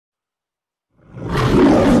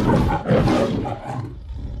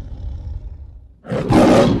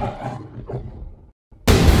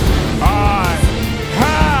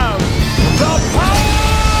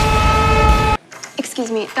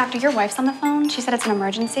Doctor, your wife's on the phone. She said it's an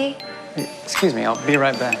emergency. Hey, excuse me, I'll be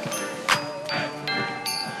right back.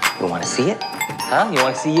 You want to see it? Huh? You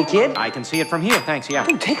want to see your kid? I can see it from here, thanks, yeah.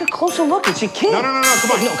 Dude, take a closer look. It's your kid. No, come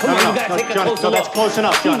on. No, come on. You gotta take a closer look. That's close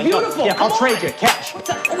enough, Johnny. He's beautiful. Yeah, I'll trade you. Cash.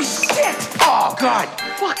 Oh, shit. Oh, God.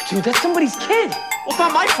 Fuck, dude. That's somebody's kid. Well, it's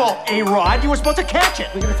not my fault, A-Rod. You were supposed to catch it.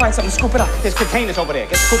 We're gonna find something to scoop it up. There's containers over there.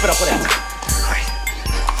 Let's scoop it up with that.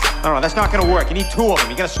 All right. No, that's not gonna work. You need two of them.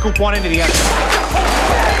 You gotta scoop one into the other.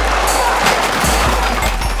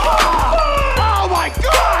 Oh, my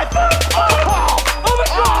God! Oh, my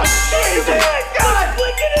God! Jesus! God!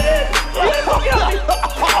 Get it in!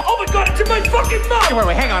 Oh, my God, it's in my fucking mouth! Hey,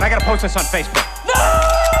 wait, hang on. I gotta post this on Facebook. No!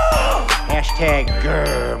 Hashtag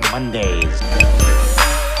Mondays.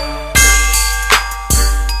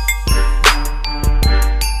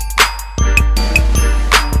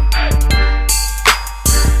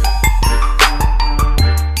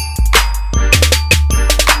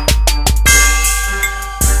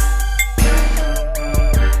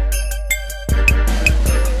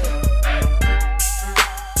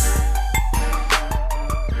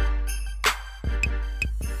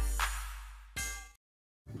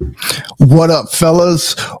 What up,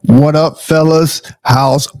 fellas? What up, fellas?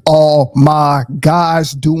 How's all my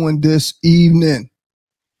guys doing this evening?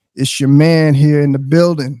 It's your man here in the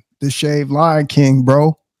building, TheShavedLionKing,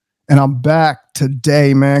 bro. And I'm back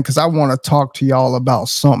today, man, because I want to talk to y'all about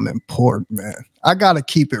something important, man. I got to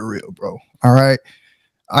keep it real, bro. All right?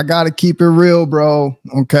 I got to keep it real, bro.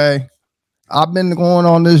 Okay? I've been going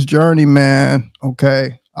on this journey, man.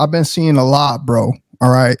 Okay? I've been seeing a lot, bro.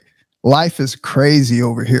 All right? Life is crazy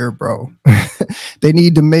over here, bro. They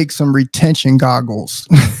need to make some retention goggles.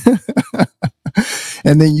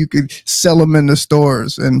 And then you could sell them in the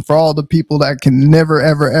stores. And for all the people that can never,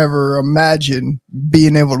 ever, ever imagine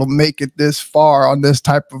being able to make it this far on this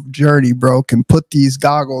type of journey, bro, can put these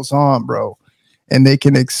goggles on, bro. And they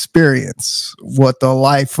can experience what the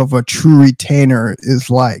life of a true retainer is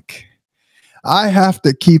like. I have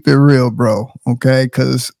to keep it real, bro, okay?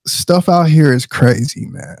 Because stuff out here is crazy,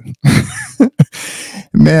 man.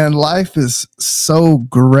 Man, life is so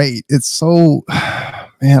great. It's so,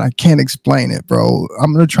 man, I can't explain it, bro.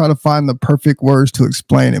 I'm going to try to find the perfect words to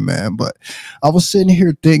explain it, man. But I was sitting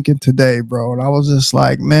here thinking today, bro, and I was just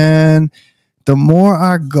like, man, the more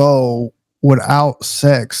I go without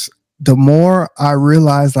sex, the more I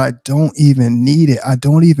realize I don't even need it. I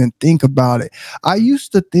don't even think about it. I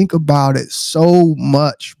used to think about it so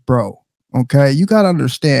much, bro. Okay. You got to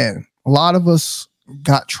understand, a lot of us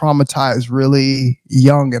got traumatized really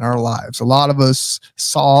young in our lives. A lot of us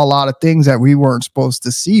saw a lot of things that we weren't supposed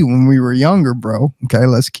to see when we were younger, bro. Okay.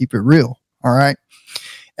 Let's keep it real. All right.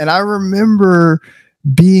 And I remember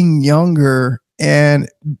being younger and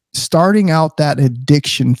starting out that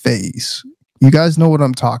addiction phase. You guys know what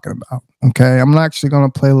I'm talking about, okay? I'm actually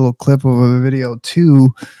going to play a little clip of a video,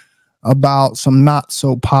 too, about some not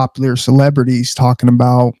so popular celebrities talking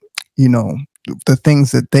about, you know, the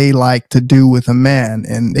things that they like to do with a man,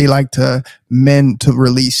 and they like men to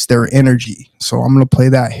release their energy. So I'm going to play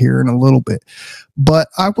that here in a little bit. But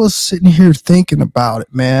I was sitting here thinking about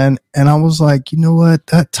it, man, and I was like, you know what?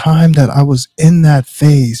 That time that I was in that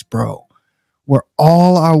phase, bro, where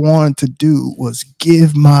all I wanted to do was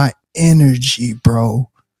give my energy, bro,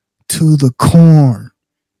 to the corn.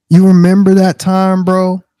 You remember that time,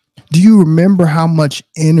 bro? Do you remember how much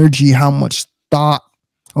energy, how much thought,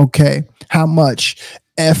 okay, how much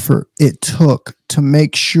effort it took to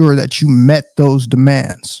make sure that you met those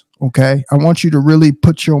demands? Okay, I want you to really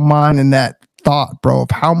put your mind in that thought, bro,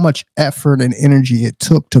 of how much effort and energy it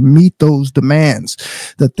took to meet those demands,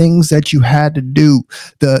 the things that you had to do,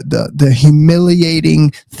 the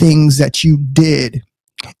humiliating things that you did,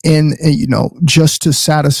 and you know, just to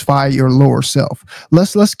satisfy your lower self.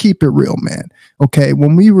 Let's keep it real, man. Okay,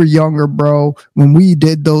 when we were younger, bro, when we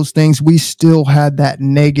did those things, we still had that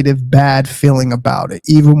negative, bad feeling about it,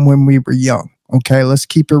 even when we were young. Okay, let's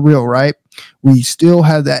keep it real, right? We still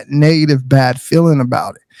had that negative, bad feeling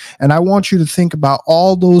about it. And I want you to think about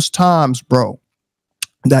all those times, bro,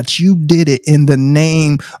 that you did it in the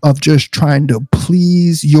name of just trying to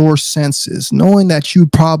please your senses, knowing that you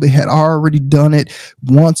probably had already done it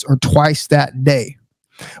once or twice that day.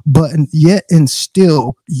 But yet and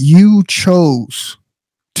still, you chose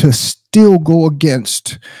to still go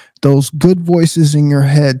against those good voices in your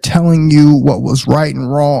head telling you what was right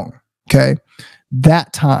and wrong. Okay.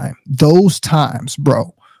 That time, those times,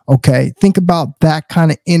 bro. Okay, think about that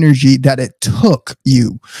kind of energy that it took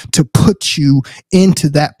you to put you into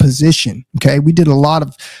that position. Okay, we did a lot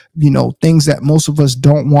of, you know, things that most of us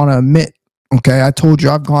don't want to admit. Okay, I told you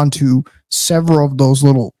I've gone to several of those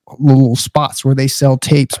little little spots where they sell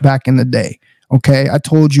tapes back in the day. Okay. I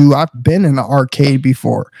told you I've been in an arcade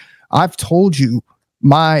before. I've told you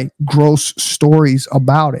my gross stories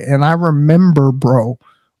about it. And I remember, bro,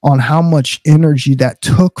 on how much energy that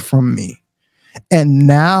took from me. And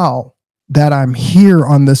now that I'm here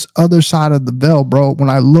on this other side of the veil, bro, when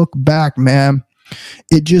I look back, man,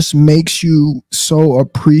 it just makes you so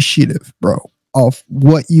appreciative, bro, of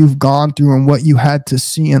what you've gone through and what you had to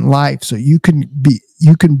see in life. So you can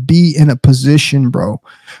be in a position, bro,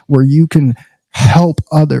 where you can help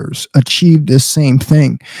others achieve this same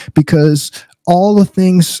thing. Because all the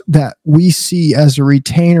things that we see as a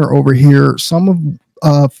retainer over here, some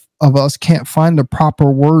of us can't find the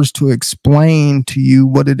proper words to explain to you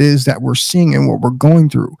what it is that we're seeing and what we're going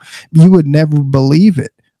through. You would never believe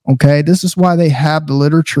it. Okay, this is why they have the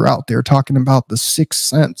literature out there talking about the sixth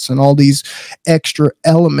sense and all these extra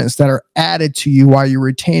elements that are added to you while you're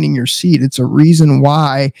retaining your seed. It's a reason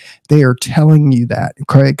why they are telling you that,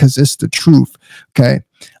 okay, because it's the truth. Okay,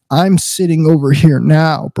 I'm sitting over here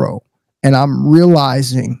now, bro, and I'm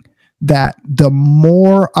realizing that the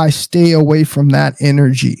more I stay away from that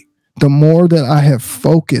energy, the more that I have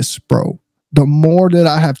focused, bro, the more that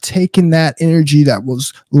I have taken that energy that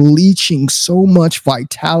was leaching so much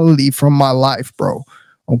vitality from my life, bro.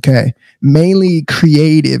 Okay. Mainly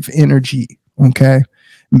creative energy. Okay.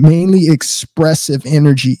 Mainly expressive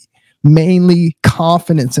energy, mainly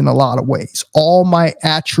confidence in a lot of ways. All my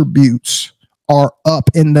attributes are up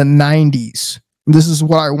in the 90s. This is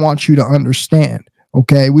what I want you to understand.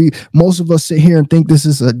 Okay. Most of us sit here and think this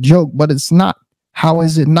is a joke, but it's not. How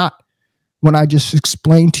is it not? When I just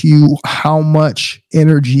explained to you how much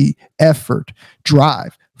energy, effort,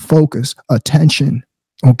 drive, focus, attention,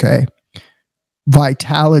 okay,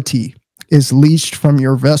 vitality is leached from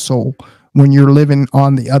your vessel when you're living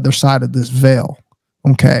on the other side of this veil,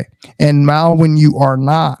 okay? And now when you are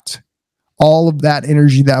not, all of that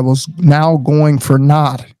energy that was now going for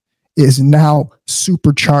naught is now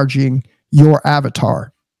supercharging your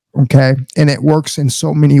avatar. Okay. And it works in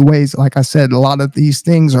so many ways. Like I said, a lot of these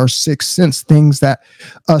things are sixth sense things that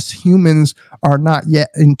us humans are not yet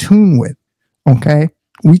in tune with. Okay.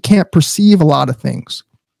 We can't perceive a lot of things.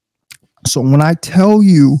 So when I tell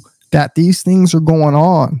you that these things are going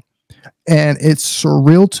on and it's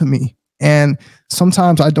surreal to me, and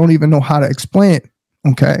sometimes I don't even know how to explain it.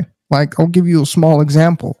 Okay. Like I'll give you a small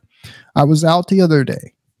example. I was out the other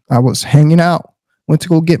day. I was hanging out, went to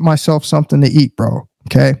go get myself something to eat, bro.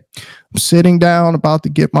 Okay. I'm sitting down about to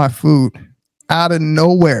get my food. Out of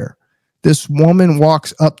nowhere, this woman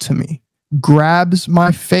walks up to me, grabs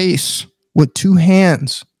my face with two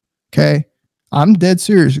hands. Okay. I'm dead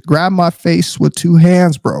serious. Grabbed my face with two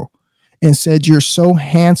hands, bro, and said, "You're so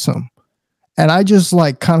handsome." And I just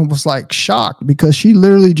like kind of was like shocked because she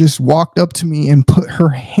literally just walked up to me and put her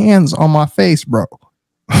hands on my face, bro.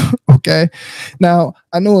 Okay. Now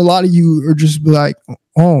I know a lot of you are just like,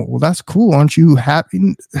 "Oh, well, that's cool. Aren't you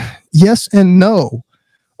happy?" Yes and no.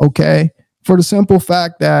 Okay. For the simple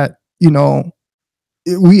fact that, you know,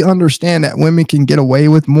 we understand that women can get away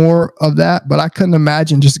with more of that, but I couldn't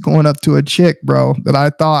imagine just going up to a chick, bro, that I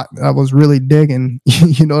thought I was really digging,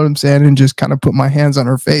 you know what I'm saying? And just kind of put my hands on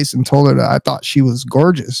her face and told her that I thought she was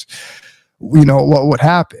gorgeous. You know, what would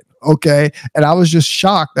happen? Okay. And I was just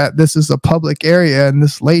shocked that this is a public area and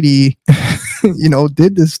this lady, you know,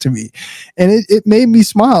 did this to me. And it made me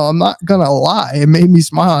smile. I'm not going to lie. It made me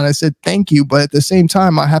smile. And I said, thank you. But at the same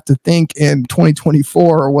time, I have to think in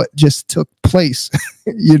 2024 what just took place,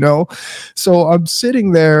 you know? So I'm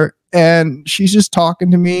sitting there and she's just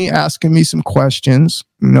talking to me, asking me some questions,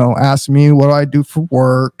 you know, asking me what do I do for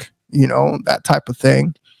work, you know, that type of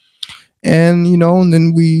thing. And, you know, and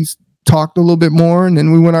then we talked a little bit more and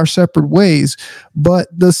then we went our separate ways. But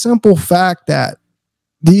the simple fact that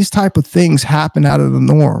these type of things happen out of the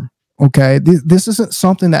norm. Okay. This isn't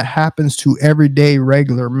something that happens to everyday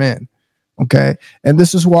regular men. Okay. And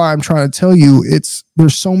this is why I'm trying to tell you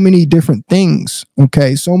there's so many different things.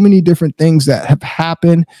 Okay. So many different things that have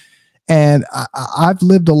happened. And I've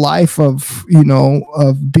lived a life of, you know,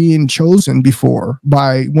 of being chosen before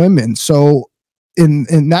by women. So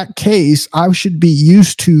in that case, I should be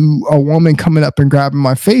used to a woman coming up and grabbing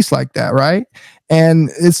my face like that, right?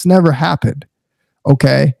 And it's never happened,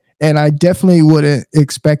 okay? And I definitely wouldn't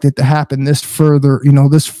expect it to happen this further, you know,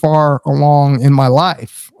 this far along in my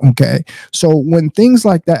life, okay? So when things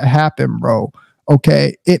like that happen, bro,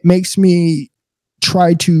 okay, it makes me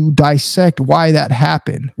try to dissect why that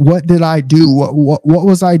happened. What did I do? What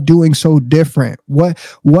was I doing so different?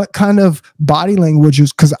 What kind of body language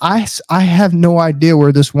was, because I have no idea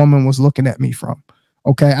where this woman was looking at me from.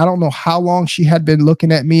 Okay. I don't know how long she had been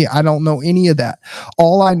looking at me. I don't know any of that.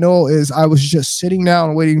 All I know is I was just sitting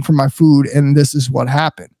down waiting for my food, and this is what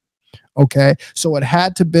happened. Okay. So it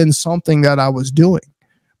had to been something that I was doing.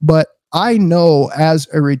 But I know as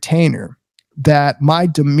a retainer that my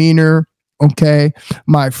demeanor, okay,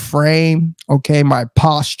 my frame, okay, my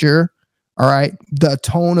posture, all right, the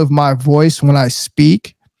tone of my voice when I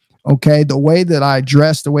speak, okay, the way that I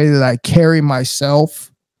dress, the way that I carry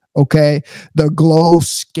myself, okay, the glow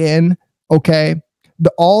skin, okay,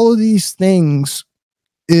 all of these things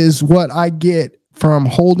is what I get from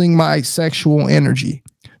holding my sexual energy.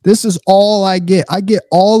 This is all I get. I get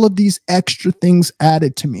all of these extra things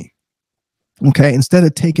added to me. Okay, instead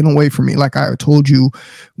of taken away from me, like I told you,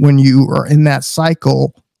 when you are in that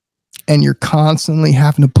cycle and you're constantly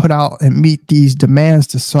having to put out and meet these demands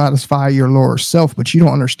to satisfy your lower self, but you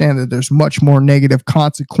don't understand that there's much more negative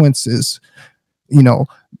consequences, you know,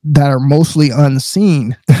 that are mostly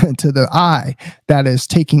unseen to the eye that is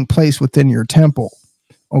taking place within your temple.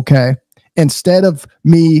 Okay, instead of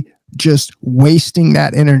me just wasting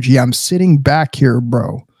that energy, I'm sitting back here,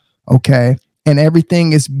 bro. Okay, and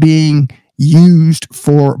everything is being used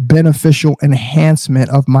for beneficial enhancement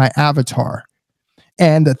of my avatar.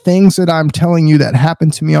 And the things that I'm telling you that happen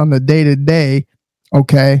to me on the day-to-day,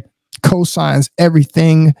 okay, cosigns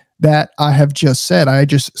everything that I have just said. I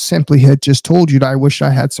just simply had just told you that I wish I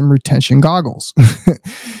had some retention goggles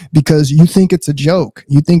because you think it's a joke.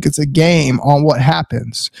 You think it's a game on what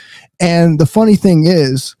happens. And the funny thing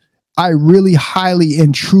is, I really highly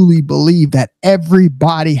and truly believe that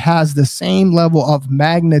everybody has the same level of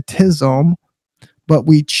magnetism, but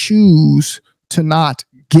we choose to not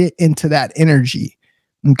get into that energy.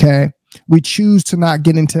 Okay. We choose to not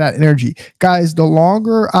get into that energy. Guys, the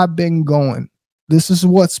longer I've been going, this is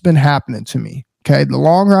what's been happening to me. Okay. The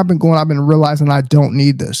longer I've been going, I've been realizing I don't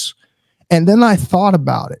need this. And then I thought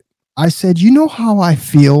about it. I said, you know how I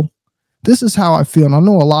feel? This is how I feel. And I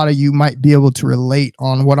know a lot of you might be able to relate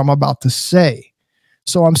on what I'm about to say.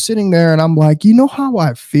 So I'm sitting there and I'm like, you know how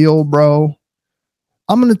I feel, bro?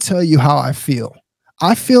 I'm going to tell you how I feel.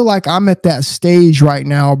 I feel like I'm at that stage right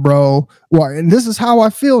now, bro. Well, and this is how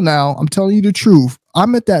I feel now. I'm telling you the truth.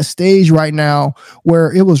 I'm at that stage right now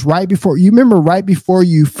where it was right before, you remember right before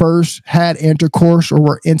you first had intercourse or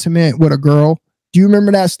were intimate with a girl? Do you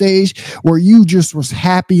remember that stage where you just was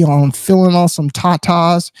happy on feeling on some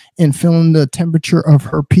tatas and feeling the temperature of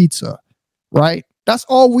her pizza, right? That's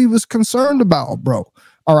all we was concerned about, bro.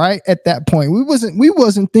 All right. At that point, we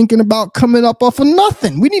wasn't thinking about coming up off of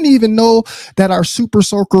nothing. We didn't even know that our Super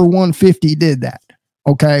Soaker 150 did that.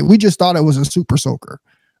 Okay. We just thought it was a Super Soaker.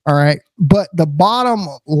 All right. But the bottom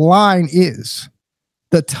line is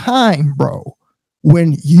the time, bro,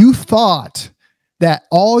 when you thought that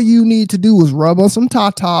all you need to do was rub on some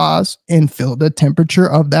tatas and feel the temperature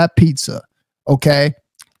of that pizza. Okay.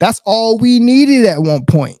 That's all we needed at one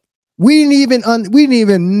point. We didn't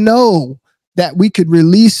even know that we could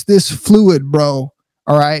release this fluid, bro.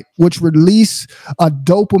 All right. Which release a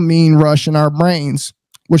dopamine rush in our brains,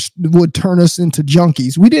 which would turn us into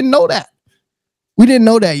junkies. We didn't know that. We didn't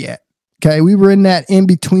know that yet. Okay. We were in that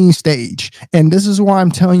in-between stage. And this is why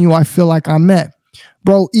I'm telling you, I feel like I'm at.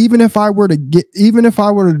 Bro, even if I were to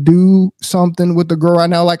do something with the girl right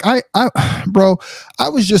now, like bro, I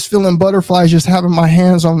was just feeling butterflies just having my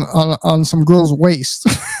hands on some girl's waist.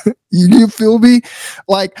 You feel me?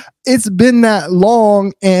 Like, it's been that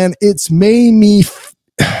long, and it's made me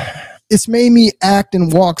act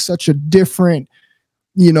and walk such a different,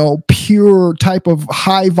 you know, pure type of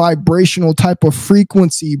high vibrational type of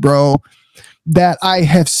frequency, bro, that I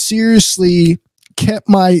have seriously kept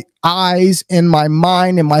my eyes and my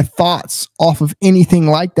mind and my thoughts off of anything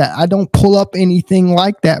like that. I don't pull up anything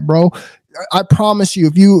like that, bro. I promise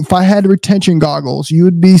you, if I had retention goggles, you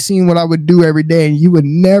would be seeing what I would do every day, and you would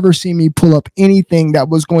never see me pull up anything that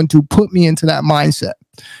was going to put me into that mindset.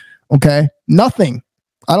 Okay. Nothing.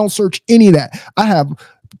 I don't search any of that. I have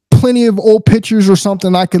plenty of old pictures or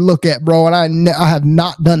something I could look at, bro. And I have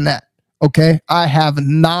not done that. Okay. I have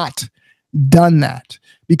not done that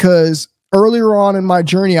because earlier on in my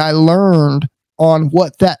journey, I learned on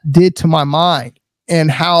what that did to my mind and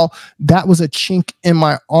how that was a chink in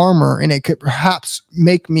my armor, and it could perhaps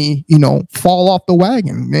make me, you know, fall off the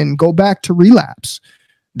wagon and go back to relapse.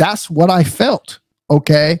 That's what I felt.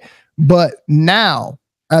 Okay. But now,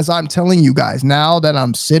 as I'm telling you guys, now that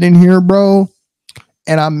I'm sitting here, bro,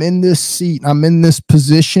 and I'm in this seat, I'm in this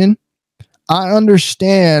position, I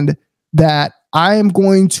understand that I am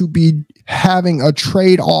going to be having a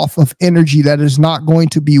trade-off of energy that is not going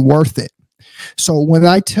to be worth it. So when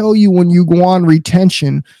I tell you, when you go on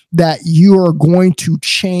retention, that you are going to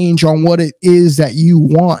change on what it is that you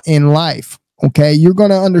want in life, okay, you're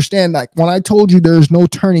going to understand, like when I told you there's no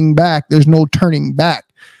turning back, there's no turning back.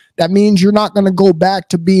 That means you're not going to go back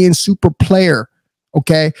to being super player.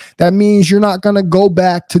 Okay. That means you're not going to go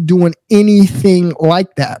back to doing anything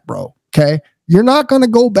like that, bro. Okay. You're not going to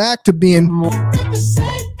go back to being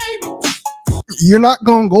you're not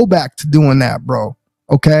going to go back to doing that, bro.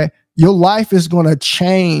 Okay. Your life is going to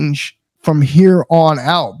change from here on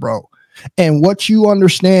out, bro. And what you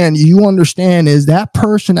understand is that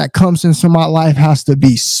person that comes into my life has to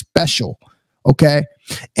be special. Okay.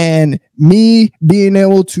 And me being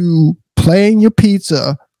able to play in your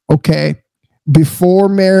pizza, okay, before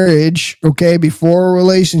marriage, okay, before a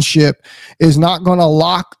relationship is not going to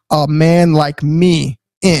lock a man like me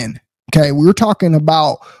in. Okay. We're talking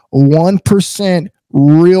about 1%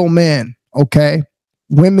 real men. Okay.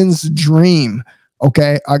 Women's dream.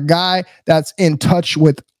 Okay. A guy that's in touch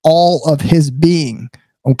with all of his being.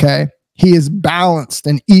 Okay. He is balanced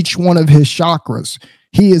in each one of his chakras.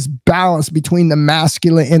 He is balanced between the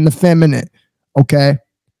masculine and the feminine. Okay.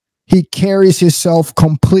 He carries himself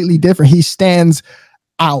completely different. He stands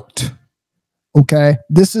out. Okay.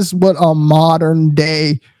 This is what a modern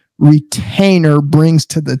day retainer brings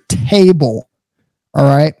to the table. All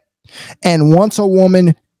right. And once a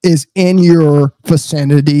woman is in your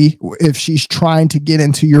vicinity, if she's trying to get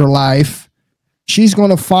into your life, she's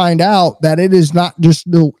going to find out that it is not just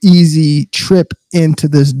the easy trip into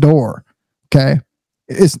this door. Okay.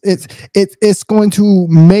 It's going to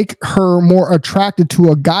make her more attracted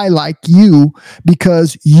to a guy like you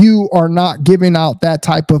because you are not giving out that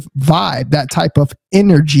type of vibe, that type of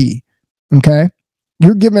energy. Okay.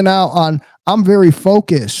 You're giving out on, I'm very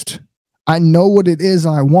focused. I know what it is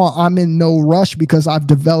I want. I'm in no rush because I've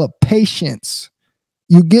developed patience.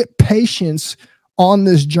 You get patience on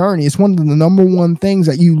this journey. It's one of the number one things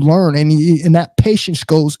that you learn, and that patience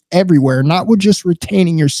goes everywhere, not with just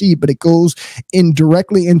retaining your seed, but it goes in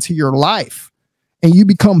directly into your life. And you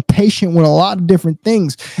become patient with a lot of different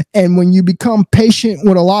things. And when you become patient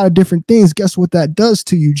with a lot of different things, guess what that does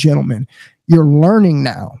to you, gentlemen? You're learning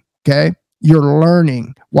now. Okay. You're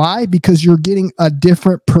learning. Why? Because you're getting a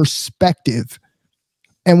different perspective.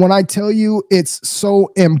 And when I tell you it's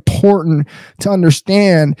so important to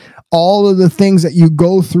understand all of the things that you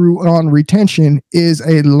go through on retention is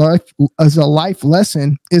a life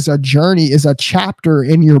lesson, is a journey, is a chapter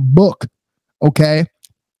in your book. Okay.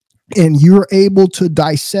 And you're able to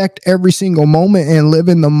dissect every single moment and live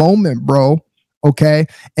in the moment, bro. Okay.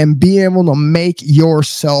 And be able to make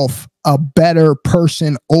yourself a better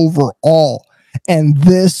person overall. And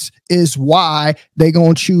this is why they're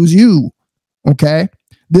going to choose you. Okay.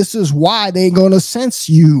 This is why they're going to sense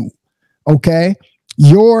you. Okay.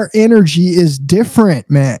 Your energy is different,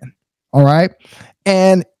 man. All right.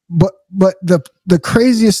 And, but the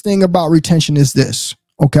craziest thing about retention is this.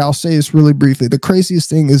 Okay. I'll say this really briefly. The craziest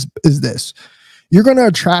thing is this. You're going to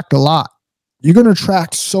attract a lot. You're going to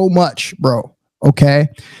attract so much, bro. Okay.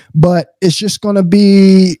 But it's just going to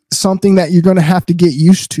be something that you're going to have to get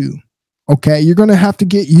used to. Okay. You're going to have to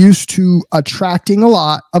get used to attracting a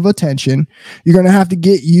lot of attention. You're going to have to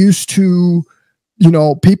get used to, you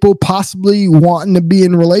know, people possibly wanting to be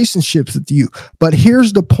in relationships with you. But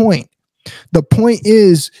here's the point. The point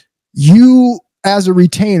is, you as a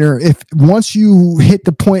retainer, if once you hit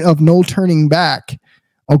the point of no turning back,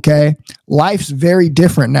 okay, life's very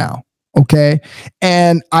different now. Okay.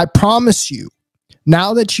 And I promise you,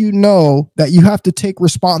 now that you know that you have to take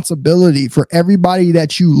responsibility for everybody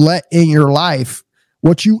that you let in your life,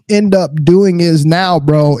 what you end up doing is now,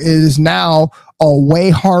 bro, is now a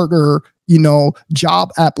way harder, you know,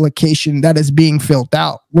 job application that is being filled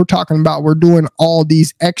out. We're talking about, we're doing all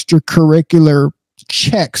these extracurricular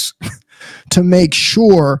checks to make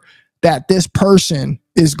sure that this person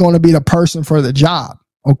is going to be the person for the job.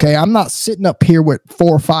 Okay. I'm not sitting up here with 4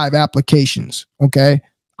 or 5 applications. Okay.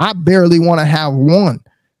 I barely want to have one.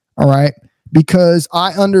 All right. Because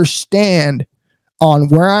I understand on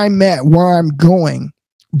where I'm at, where I'm going,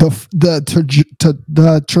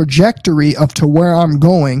 the trajectory of to where I'm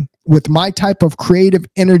going with my type of creative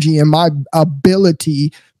energy and my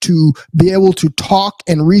ability to be able to talk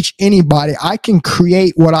and reach anybody. I can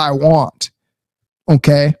create what I want.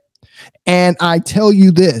 Okay. And I tell you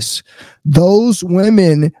this, those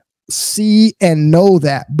women see and know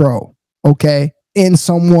that, bro. Okay. In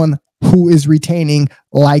someone who is retaining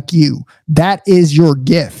like you. That is your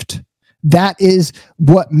gift. That is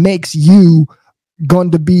what makes you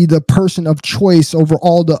going to be the person of choice over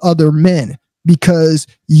all the other men, because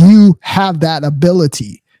you have that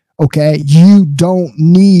ability. Okay. You don't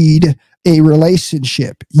need a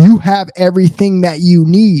relationship. You have everything that you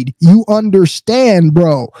need. You understand,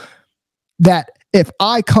 bro, that if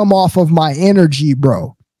I come off of my energy,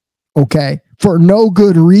 bro, okay, for no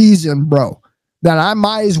good reason, bro, then I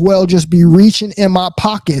might as well just be reaching in my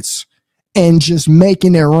pockets and just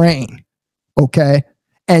making it rain, okay?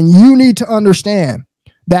 And you need to understand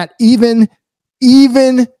that even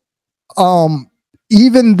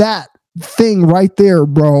that thing right there,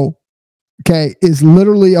 bro, okay, is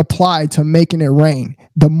literally applied to making it rain.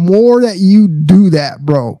 The more that you do that,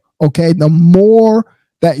 bro, okay, the more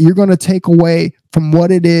that you're going to take away from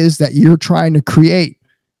what it is that you're trying to create.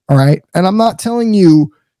 All right. And I'm not telling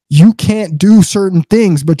you you can't do certain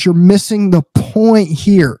things, but you're missing the point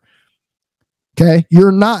here. Okay.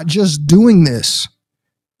 You're not just doing this.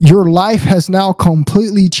 Your life has now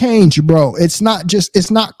completely changed, bro. It's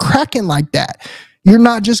not cracking like that. You're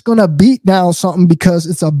not just going to beat down something because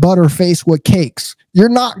it's a butterface with cakes. You're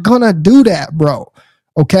not going to do that, bro.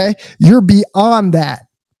 Okay. You're beyond that.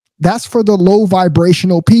 That's for the low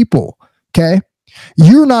vibrational people. Okay.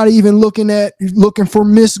 You're not even looking for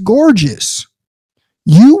Miss Gorgeous.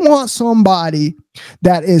 You want somebody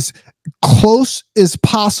that is close as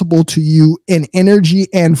possible to you in energy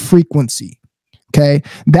and frequency. Okay.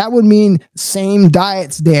 That would mean same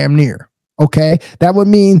diets damn near. Okay. That would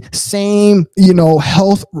mean same,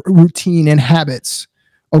 health routine and habits.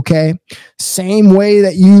 Okay. Same way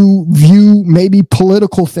that you view maybe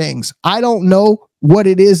political things. I don't know what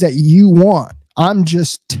it is that you want. I'm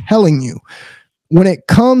just telling you, when it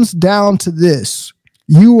comes down to this,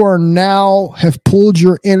 you are now have pulled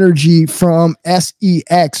your energy from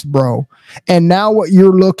sex, bro. And now what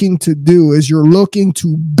you're looking to do is you're looking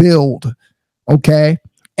to build. Okay.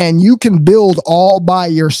 And you can build all by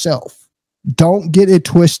yourself. Don't get it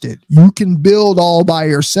twisted. You can build all by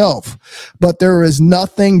yourself, but there is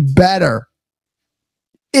nothing better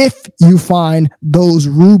if you find those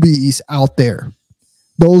rubies out there,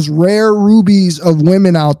 those rare rubies of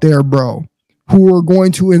women out there, bro, who are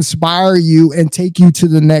going to inspire you and take you to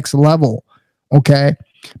the next level. Okay.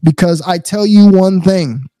 Because I tell you one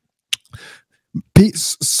thing,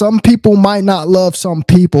 some people might not love some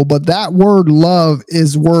people, but that word love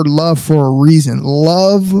is word love for a reason.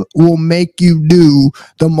 Love will make you do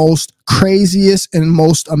the most craziest and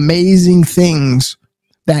most amazing things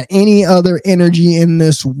that any other energy in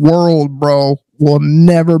this world, bro, will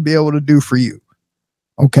never be able to do for you.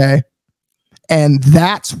 Okay. And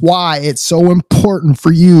that's why it's so important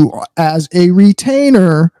for you as a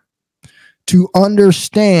retainer to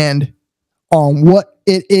understand on what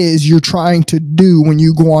it is you're trying to do when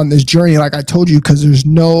you go on this journey. Like I told you, because there's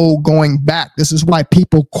no going back. This is why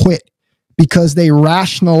people quit, because they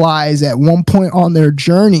rationalize at one point on their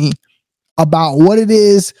journey about what it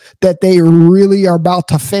is that they really are about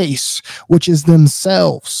to face, which is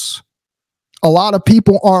themselves. A lot of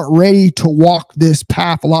people aren't ready to walk this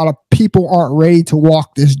path. A lot of people aren't ready to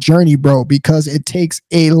walk this journey, bro, because it takes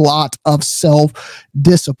a lot of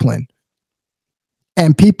self-discipline.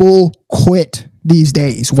 And people quit these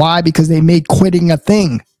days. Why? Because they made quitting a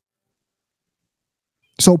thing.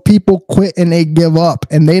 So people quit and they give up,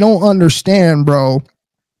 and they don't understand, bro,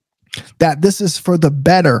 that this is for the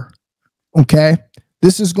better. Okay.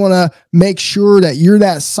 This is going to make sure that you're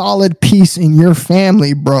that solid piece in your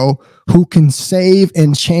family, bro, who can save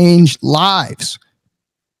and change lives.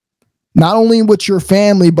 Not only with your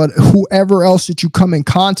family, but whoever else that you come in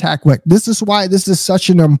contact with. This is why this is such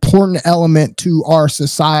an important element to our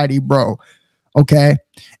society, bro. Okay.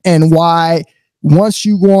 And why once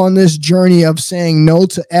you go on this journey of saying no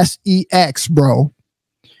to sex, bro,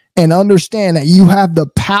 and understand that you have the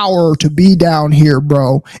power to be down here,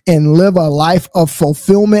 bro, and live a life of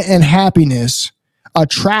fulfillment and happiness,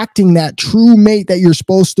 attracting that true mate that you're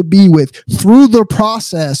supposed to be with through the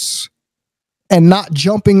process and not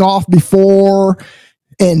jumping off before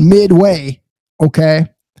and midway. Okay.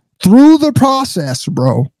 Through the process,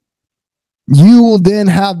 bro, you will then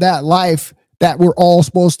have that life that we're all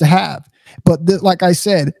supposed to have. But like I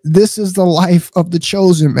said, this is the life of the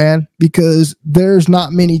chosen, man, because there's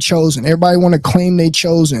not many chosen. Everybody want to claim they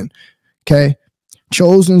chosen. Okay.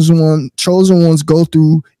 Chosen ones go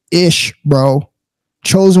through ish, bro.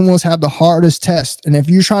 Chosen ones have the hardest test. And if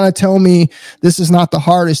you're trying to tell me this is not the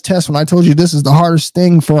hardest test, when I told you this is the hardest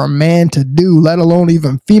thing for a man to do, let alone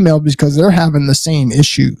even female, because they're having the same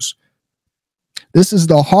issues. This is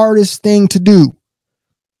the hardest thing to do.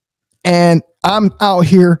 And I'm out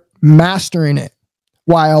here mastering it,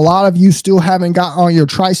 while a lot of you still haven't got on your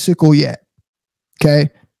tricycle yet. Okay.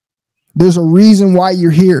 There's a reason why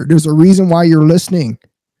you're here. There's a reason why you're listening.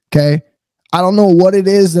 Okay. I don't know what it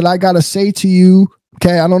is that I got to say to you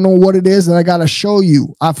Okay. I don't know what it is that I got to show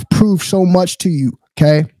you. I've proved so much to you.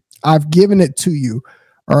 Okay. I've given it to you.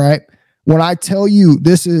 All right. When I tell you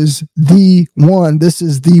this is the one, this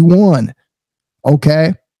is the one.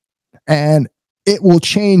 Okay. And it will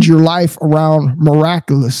change your life around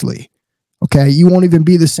miraculously. Okay. You won't even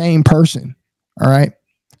be the same person. All right.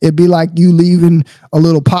 It'd be like you leaving a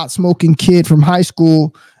little pot smoking kid from high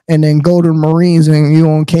school and then go to the Marines and you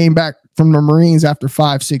know, came back from the Marines after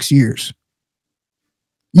 5-6 years.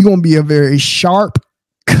 You're going to be a very sharp,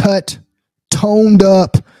 cut, toned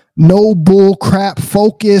up, no bull crap,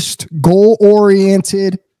 focused, goal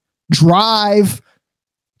oriented, drive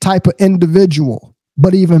type of individual,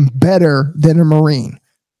 but even better than a Marine.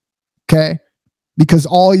 Okay. Because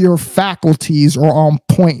all your faculties are on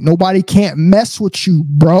point. Nobody can't mess with you,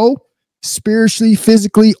 bro, spiritually,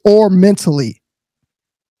 physically, or mentally.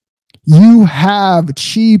 You have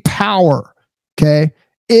chi power. Okay.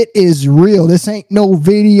 It is real. This ain't no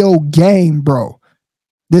video game, bro.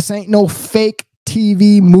 This ain't no fake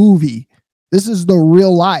TV movie. This is the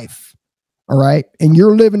real life. All right. And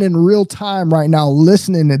you're living in real time right now,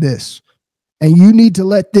 listening to this. And you need to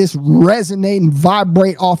let this resonate and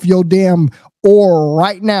vibrate off your damn aura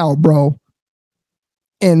right now, bro.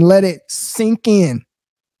 And let it sink in.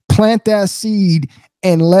 Plant that seed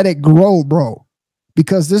and let it grow, bro.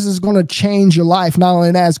 Because this is going to change your life. Not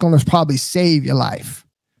only that, it's going to probably save your life.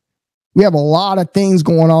 We have a lot of things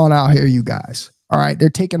going on out here, you guys. All right. They're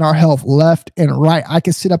taking our health left and right. I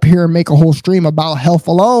can sit up here and make a whole stream about health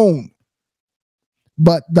alone.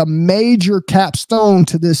 But the major capstone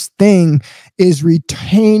to this thing is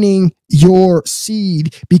retaining your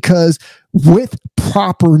seed, because with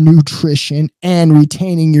proper nutrition and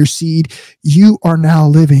retaining your seed, you are now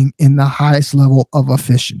living in the highest level of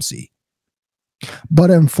efficiency. But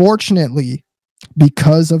unfortunately,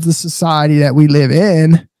 because of the society that we live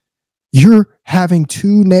in, you're having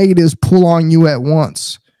two negatives pull on you at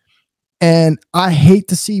once. And I hate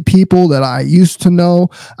to see people that I used to know.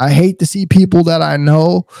 I hate to see people that I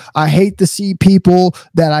know. I hate to see people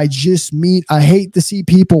that I just meet. I hate to see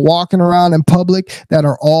people walking around in public that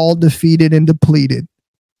are all defeated and depleted,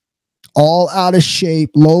 all out of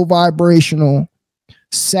shape, low vibrational,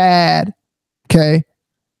 sad, okay?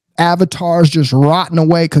 Avatars just rotting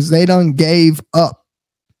away because they done gave up,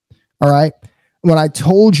 all right? When I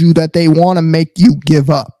told you that they want to make you give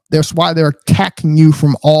up, that's why they're attacking you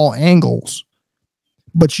from all angles.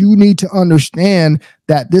 But you need to understand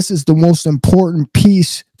that this is the most important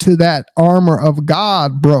piece to that armor of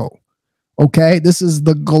God, bro. Okay? This is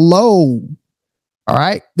the glow. All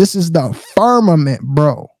right? This is the firmament,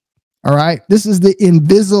 bro. All right? This is the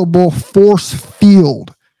invisible force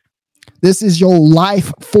field. This is your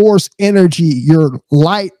life force energy, your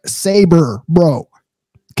lightsaber, bro.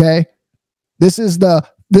 Okay? This is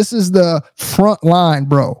the front line,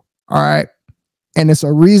 bro. All right. And it's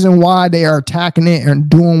a reason why they are attacking it and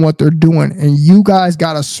doing what they're doing. And you guys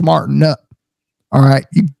got to smarten up. All right.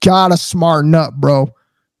 You got to smarten up, bro.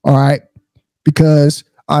 All right. Because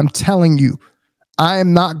I'm telling you, I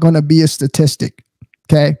am not going to be a statistic.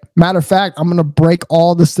 Okay. Matter of fact, I'm going to break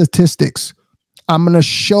all the statistics. I'm going to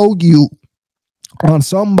show you on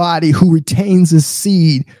somebody who retains his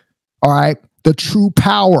seed. All right. The true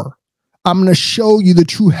power. I'm going to show you the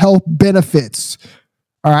true health benefits.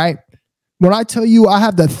 All right. When I tell you I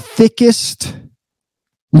have the thickest,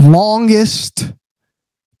 longest,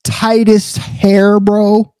 tightest hair,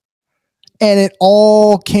 bro, and it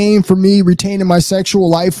all came from me retaining my sexual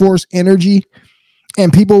life force energy,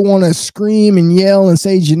 and people want to scream and yell and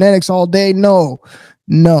say genetics all day. No.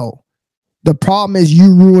 The problem is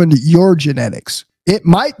you ruined your genetics. It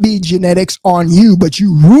might be genetics on you, but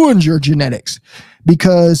you ruined your genetics,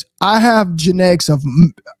 because I have genetics of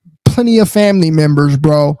plenty of family members,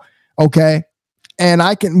 bro. Okay. And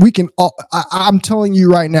I'm telling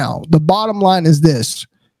you right now, the bottom line is this.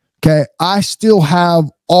 Okay. I still have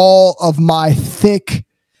all of my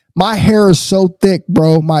hair is so thick,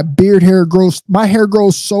 bro. My hair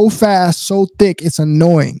grows so fast, so thick. It's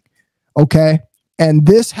annoying. Okay. And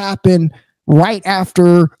this happened right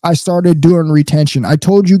after I started doing retention. I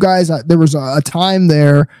told you guys there was a time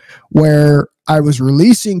there where I was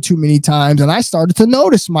releasing too many times, and I started to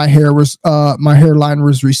notice my hairline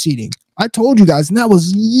was receding. I told you guys, and that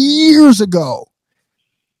was years ago.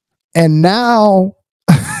 And now,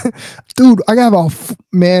 dude, when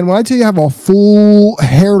I tell you I have a full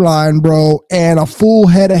hairline, bro, and a full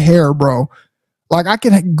head of hair, bro. Like, I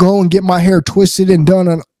can go and get my hair twisted and done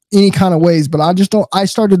in any kind of ways, but I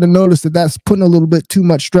started to notice that that's putting a little bit too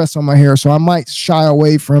much stress on my hair. So I might shy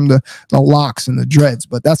away from the locks and the dreads,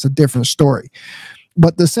 but that's a different story.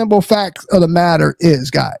 But the simple fact of the matter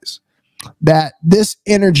is, guys, that this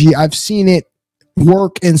energy, I've seen it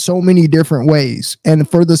work in so many different ways. And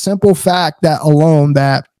for the simple fact that alone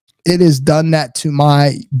that it has done that to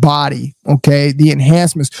my body, okay, the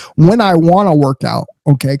enhancements when I want to work out,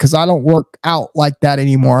 okay, because I don't work out like that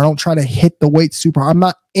anymore. I don't try to hit the weight super. I'm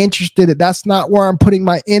not interested in, that's not where I'm putting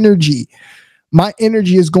my energy. My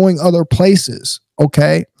energy is going other places,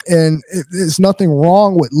 okay? And there's nothing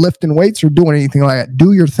wrong with lifting weights or doing anything like that.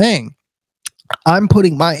 Do your thing. I'm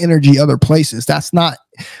putting my energy other places. That's not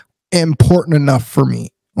important enough for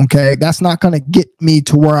me, okay? That's not going to get me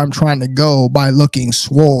to where I'm trying to go by looking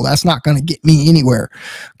swole. That's not going to get me anywhere,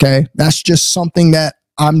 okay? That's just something that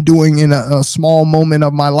I'm doing in a small moment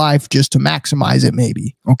of my life just to maximize it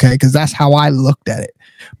maybe, okay? Because that's how I looked at it.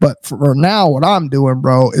 But for now, what I'm doing,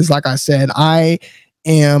 bro, is like I said, I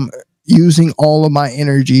am using all of my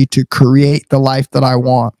energy to create the life that I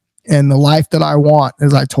want. And the life that I want,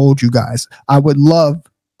 as I told you guys,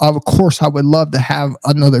 of course, I would love to have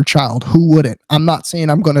another child. Who wouldn't? I'm not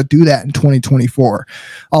saying I'm going to do that in 2024.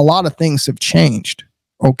 A lot of things have changed,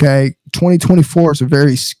 okay? 2024 is a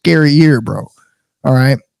very scary year, bro, all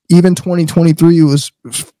right? Even 2023 was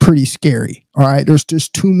pretty scary, all right? There's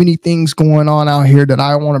just too many things going on out here that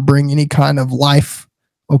I want to bring any kind of life,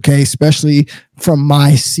 okay? Especially from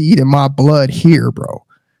my seed and my blood here, bro,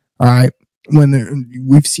 all right? When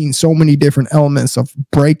we've seen so many different elements of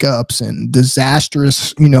breakups and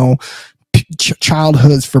disastrous, you know,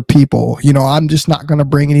 childhoods for people, you know, I'm just not going to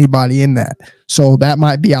bring anybody in that. So that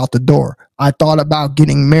might be out the door. I thought about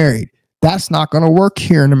getting married. That's not going to work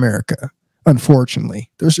here in America. Unfortunately,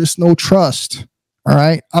 there's just no trust. All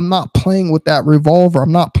right. I'm not playing with that revolver.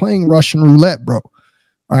 I'm not playing Russian roulette, bro.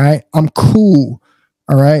 All right. I'm cool.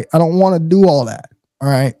 All right. I don't want to do all that. All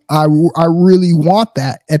right. I really want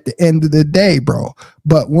that at the end of the day, bro.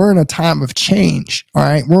 But we're in a time of change. All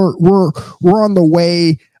right. We're on the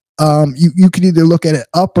way. You can either look at it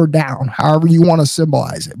up or down, however you want to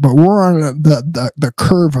symbolize it. But we're on the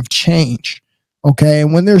curve of change. Okay.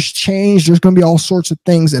 And when there's change, there's going to be all sorts of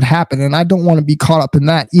things that happen. And I don't want to be caught up in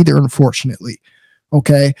that either, unfortunately.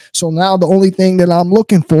 Okay. So now the only thing that I'm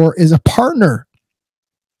looking for is a partner.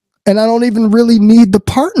 And I don't even really need the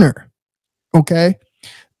partner. Okay.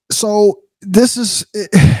 So this is,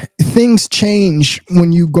 things change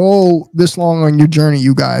when you go this long on your journey,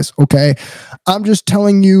 you guys. Okay. I'm just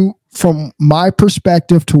telling you from my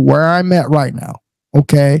perspective to where I'm at right now.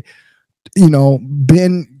 Okay. You know,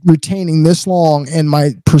 been retaining this long and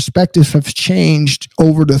my perspectives have changed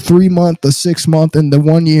over the 3 month, the 6 month, and the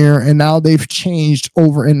 1 year. And now they've changed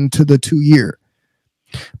over into the 2 year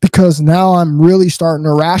because now I'm really starting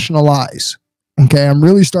to rationalize. Okay. I'm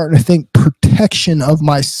really starting to think protection of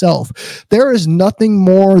myself. There is nothing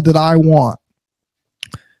more that I want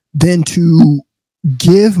than to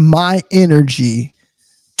give my energy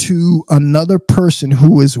to another person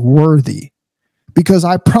who is worthy. Because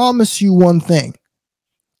I promise you one thing,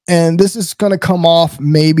 and this is going to come off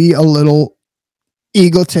maybe a little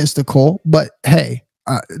egotistical, but hey,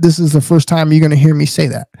 this is the first time you're going to hear me say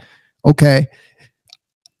that. Okay.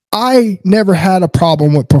 I never had a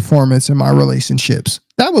problem with performance in my relationships.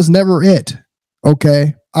 That was never it.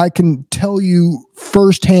 Okay. I can tell you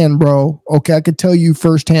firsthand, bro. Okay. I can tell you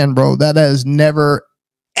firsthand, bro, that has never,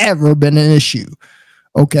 ever been an issue.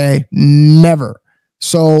 Okay. Never.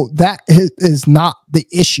 So that is not the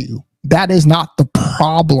issue. That is not the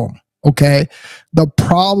problem. Okay. The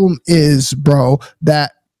problem is, bro,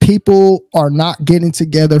 that people are not getting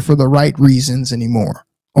together for the right reasons anymore.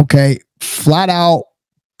 Okay. Flat out,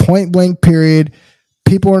 point blank period.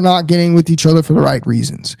 People are not getting with each other for the right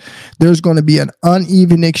reasons. There's going to be an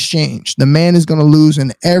uneven exchange. The man is going to lose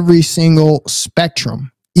in every single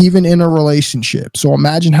spectrum, even in a relationship. So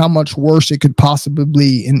imagine how much worse it could possibly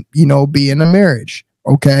be in a marriage.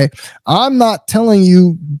 Okay. I'm not telling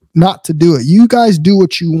you not to do it. You guys do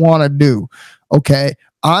what you want to do. Okay.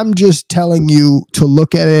 I'm just telling you to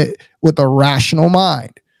look at it with a rational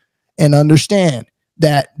mind and understand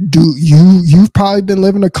that you've probably been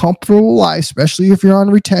living a comfortable life, especially if you're on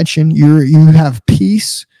retention. You have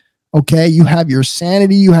peace. Okay. You have your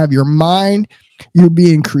sanity. You have your mind. You're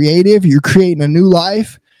being creative. You're creating a new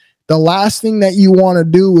life. The last thing that you want to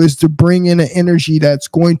do is to bring in an energy that's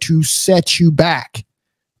going to set you back.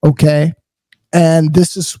 Okay. And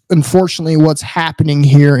this is unfortunately what's happening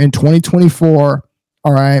here in 2024.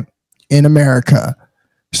 All right. In America.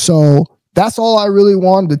 So that's all I really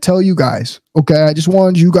wanted to tell you guys. Okay. I just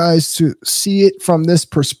wanted you guys to see it from this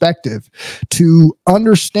perspective, to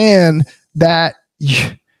understand that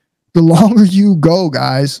the longer you go,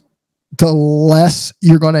 guys, the less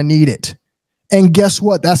you're going to need it. And guess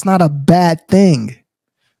what? That's not a bad thing.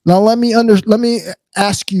 Now let me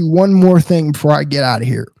ask you one more thing before I get out of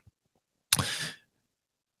here.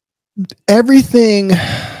 Everything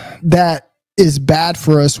that is bad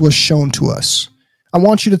for us was shown to us. I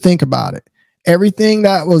want you to think about it. Everything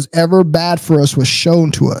that was ever bad for us was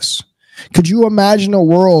shown to us. Could you imagine a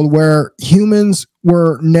world where humans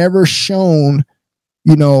were never shown,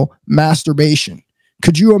 masturbation?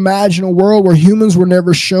 Could you imagine a world where humans were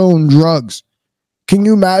never shown drugs? Can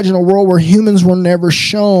you imagine a world where humans were never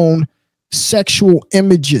shown sexual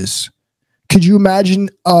images? Could you imagine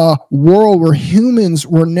a world where humans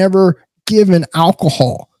were never given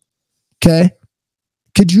alcohol? Okay.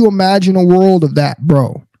 Could you imagine a world of that,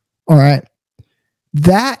 bro? All right.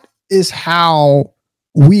 That is how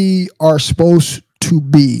we are supposed to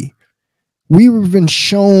be. We've been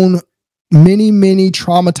shown many, many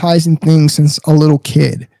traumatizing things since a little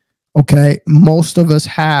kid. Okay. Most of us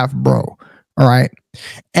have, bro. All right.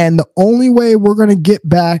 And the only way we're going to get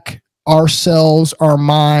back ourselves, our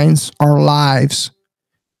minds, our lives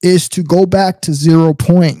is to go back to 0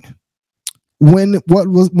 point. When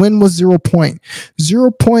was 0 point?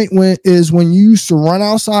 0 point is when you used to run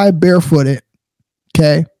outside barefooted.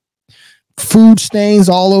 Okay. Food stains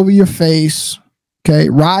all over your face. Okay.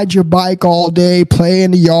 Ride your bike all day, play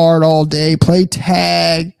in the yard all day, play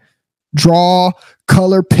tag, draw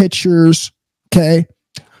color pictures. Okay.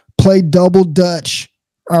 Play double dutch.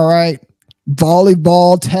 All right.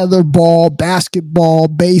 Volleyball, tetherball, basketball,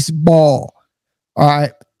 baseball. All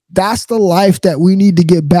right. That's the life that we need to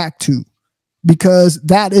get back to, because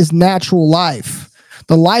that is natural life.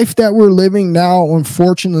 The life that we're living now,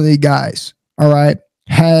 unfortunately, guys, all right,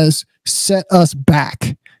 has set us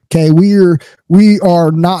back. Okay. We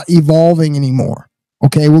are not evolving anymore.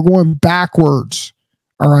 Okay. We're going backwards.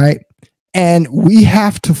 All right. And we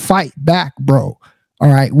have to fight back, bro. All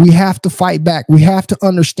right. We have to fight back. We have to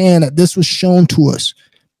understand that this was shown to us.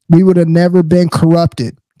 We would have never been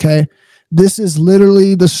corrupted. Okay. This is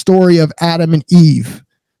literally the story of Adam and Eve.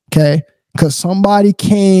 Okay. Because somebody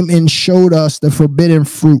came and showed us the forbidden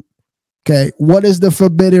fruit. Okay. What is the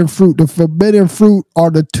forbidden fruit? The forbidden fruit are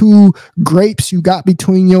the 2 grapes you got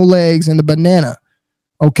between your legs and the banana.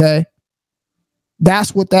 Okay.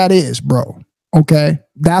 That's what that is, bro. Okay.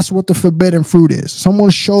 That's what the forbidden fruit is.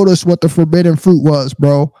 Someone showed us what the forbidden fruit was,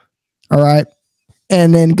 bro. All right.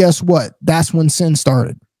 And then guess what? That's when sin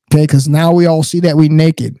started. Okay. Because now we all see that we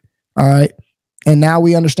naked. All right. And now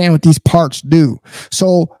we understand what these parts do.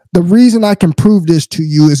 So the reason I can prove this to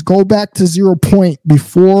you is go back to 0 point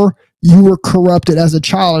before you were corrupted as a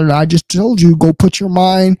child. And I just told you, go put your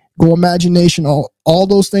mind, go imagination, all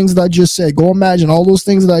those things that I just said. Go imagine all those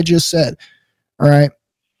things that I just said. All right.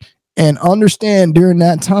 And understand during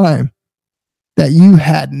that time that you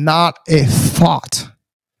had not a thought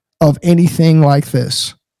of anything like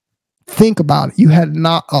this. Think about it. You had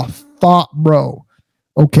not a thought, bro,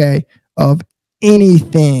 okay, of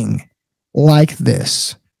anything like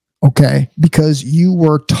this, okay, because you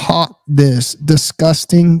were taught this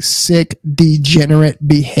disgusting, sick, degenerate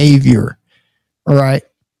behavior, all right?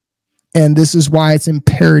 And this is why it's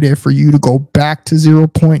imperative for you to go back to 0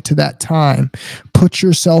 point to that time. Put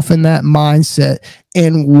yourself in that mindset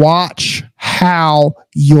and watch how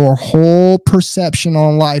your whole perception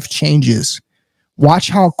on life changes. Watch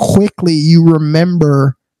how quickly you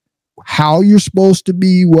remember how you're supposed to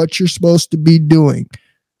be, what you're supposed to be doing.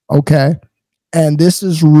 Okay. And this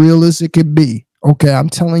is real as it can be. Okay. I'm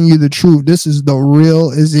telling you the truth. This is the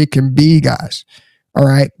real as it can be, guys. All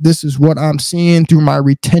right. This is what I'm seeing through my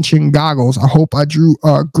retention goggles. I hope I drew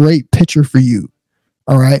a great picture for you.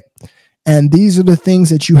 All right. And these are the things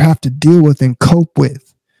that you have to deal with and cope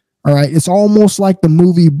with. All right. It's almost like the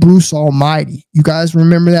movie Bruce Almighty. You guys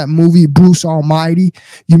remember that movie, Bruce Almighty?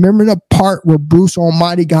 You remember the part where Bruce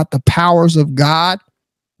Almighty got the powers of God?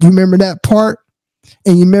 You remember that part?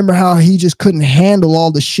 And you remember how he just couldn't handle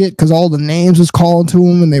all the shit because all the names was calling to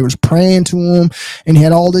him and they was praying to him and he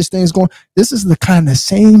had all these things going. This is the kind of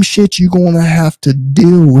same shit you're going to have to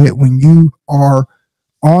deal with when you are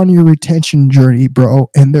on your retention journey, bro,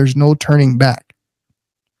 and there's no turning back.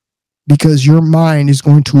 Because your mind is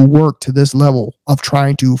going to work to this level of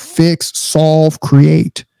trying to fix, solve,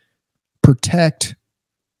 create, protect.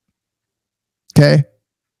 Okay?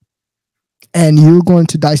 And you're going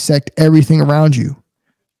to dissect everything around you.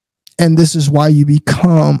 And this is why you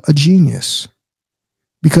become a genius.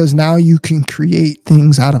 Because now you can create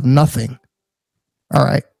things out of nothing. All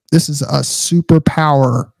right? This is a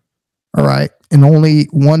superpower. All right? And only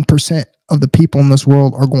 1% of the people in this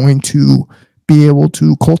world are going to be able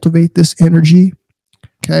to cultivate this energy.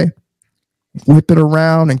 Okay? Whip it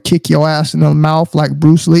around and kick your ass in the mouth like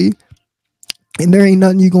Bruce Lee. And there ain't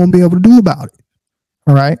nothing you're going to be able to do about it.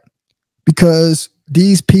 All right. Because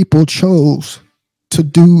these people chose to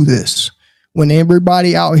do this when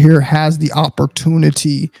everybody out here has the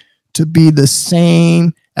opportunity to be the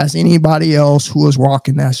same as anybody else who is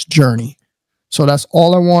walking that journey. So that's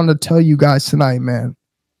all I wanted to tell you guys tonight, man.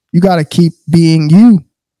 You got to keep being you.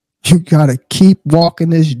 You got to keep walking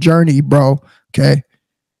this journey, bro. Okay.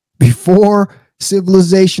 Before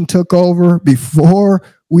civilization took over, before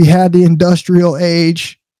we had the industrial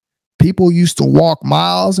age, people used to walk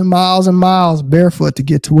miles and miles and miles barefoot to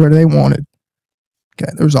get to where they wanted.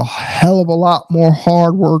 Okay. There's a hell of a lot more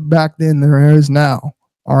hard work back then than there is now.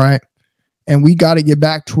 All right. And we got to get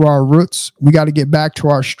back to our roots. We got to get back to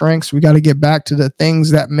our strengths. We got to get back to the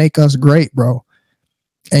things that make us great, bro.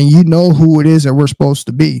 And you know who it is that we're supposed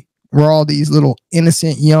to be. We're all these little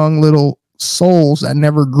innocent, young little souls that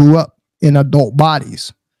never grew up in adult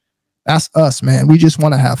bodies. That's us, man. We just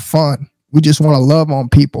want to have fun. We just want to love on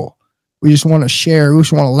people. We just want to share. We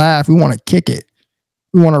just want to laugh. We want to kick it.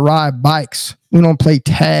 We want to ride bikes. We don't play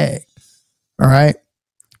tag. All right.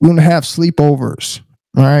 We want to have sleepovers.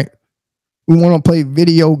 All right. We want to play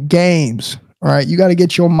video games. All right. You got to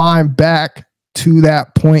get your mind back to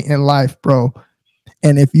that point in life, bro.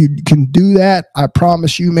 And if you can do that, I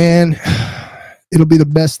promise you, man, it'll be the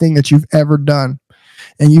best thing that you've ever done.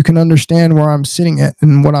 And you can understand where I'm sitting at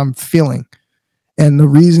and what I'm feeling. And the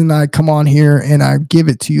reason I come on here and I give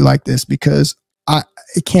it to you like this, because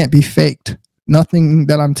it can't be faked. Nothing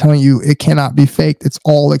that I'm telling you, it cannot be faked. It's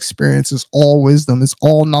all experience. It's all wisdom. It's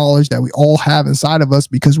all knowledge that we all have inside of us,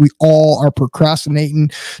 because we all are procrastinating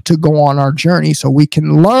to go on our journey so we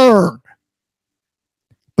can learn.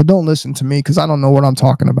 But don't listen to me, because I don't know what I'm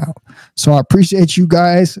talking about. So I appreciate you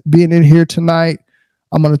guys being in here tonight.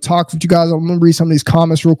 I'm going to talk with you guys. I'm going to read some of these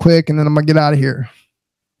comments real quick, and then I'm going to get out of here.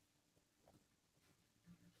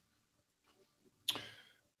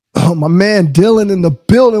 Oh, my man Dylan in the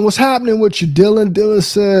building. What's happening with you, Dylan? Dylan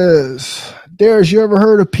says, Darius, you ever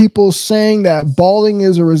heard of people saying that balding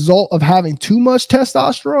is a result of having too much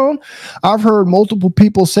testosterone? I've heard multiple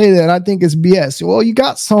people say that, and I think it's BS. Well, you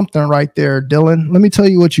got something right there, Dylan. Let me tell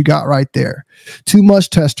you what you got right there. Too much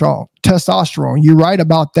testosterone. You're right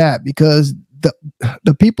about that, because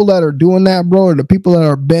the people that are doing that, bro, are the people that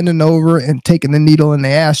are bending over and taking the needle in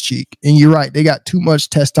their ass cheek. And you're right. They got too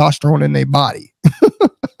much testosterone in their body.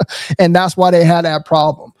 And that's why they had that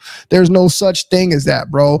problem. There's no such thing as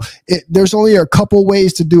that, bro. There's only a couple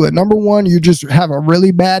ways to do it. Number one, you just have a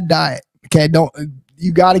really bad diet. Okay,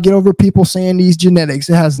 you got to get over people saying these genetics.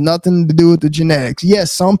 It has nothing to do with the genetics.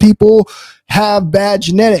 Yes, some people have bad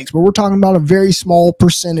genetics, but we're talking about a very small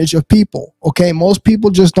percentage of people. Okay, most people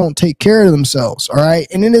just don't take care of themselves. All right,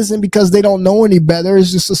 and it isn't because they don't know any better.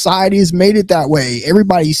 It's just society has made it that way.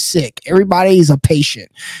 Everybody's sick. Everybody's a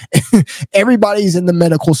patient. Everybody's in the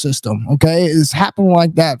medical system. Okay, it's happened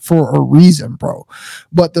like that for a reason, bro.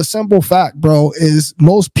 But the simple fact, bro, is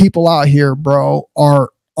most people out here, bro, are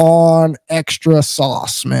on extra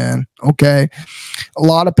sauce, man. Okay, a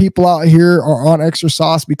lot of people out here are on extra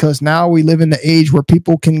sauce because now we live in the age where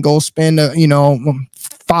people can go spend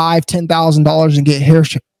 $5,000-$10,000 and get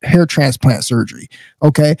hair transplant surgery.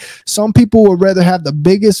 Okay, some people would rather have the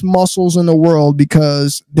biggest muscles in the world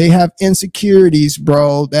because they have insecurities,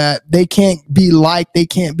 bro, that they can't be liked, they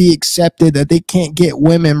can't be accepted, that they can't get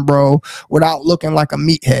women, bro, without looking like a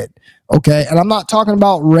meathead. Okay, and I'm not talking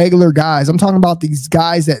about regular guys. I'm talking about these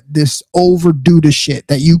guys that this overdo the shit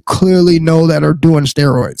that you clearly know that are doing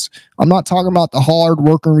steroids. I'm not talking about the hard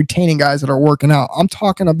working, retaining guys that are working out. I'm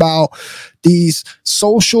talking about these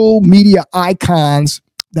social media icons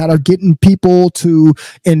that are getting people to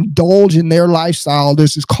indulge in their lifestyle.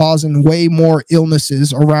 This is causing way more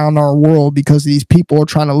illnesses around our world because these people are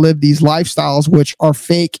trying to live these lifestyles which are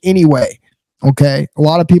fake anyway. Okay, a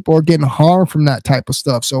lot of people are getting harmed from that type of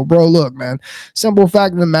stuff. So, bro, look, man, simple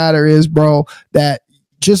fact of the matter is, bro, that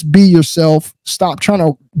just be yourself. Stop trying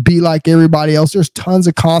to be like everybody else. There's tons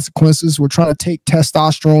of consequences. We're trying to take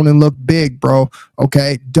testosterone and look big, bro.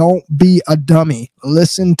 Okay, don't be a dummy.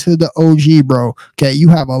 Listen to the OG, bro. Okay, you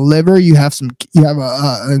have a liver, you have some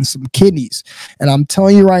kidneys, and I'm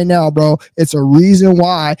telling you right now, bro, it's a reason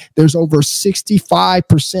why there's over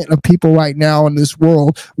 65% of people right now in this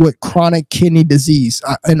world with chronic kidney disease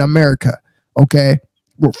in America. Okay,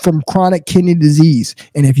 from chronic kidney disease.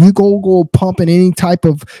 And if you go pumping any type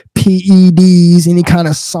of PEDs, any kind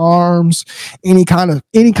of SARMs, any kind of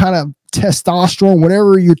testosterone,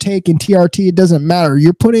 whatever you're taking, TRT, it doesn't matter.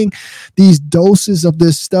 You're putting these doses of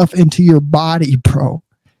this stuff into your body, bro,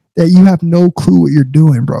 that you have no clue what you're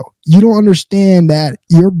doing, bro. You don't understand that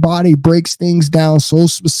your body breaks things down so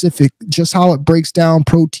specific, just how it breaks down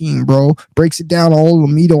protein, bro. Breaks it down all the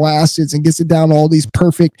amino acids and gets it down to all these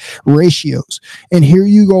perfect ratios. And here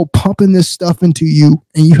you go pumping this stuff into you,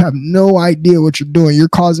 and you have no idea what you're doing. You're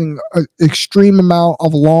causing an extreme amount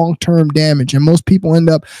of long-term damage, and most people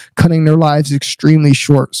end up cutting their lives extremely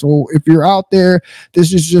short. So if you're out there,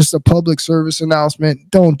 this is just a public service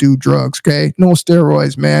announcement. Don't do drugs, okay? No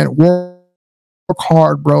steroids, man. Work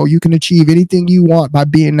hard, bro. You can achieve anything you want by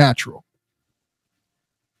being natural.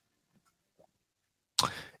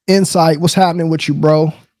 Insight, what's happening with you,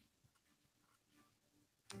 bro?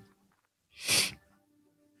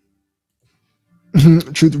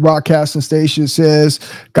 Truth Broadcasting Station says,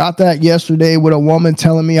 got that yesterday with a woman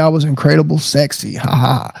telling me I was incredible sexy.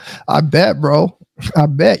 Haha. I bet, bro. I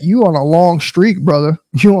bet you on a long streak, brother.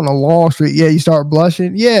 You on a long streak. Yeah, you start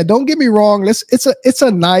blushing. Yeah, don't get me wrong. It's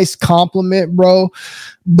a nice compliment, bro.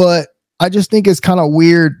 But I just think it's kind of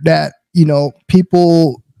weird that, you know,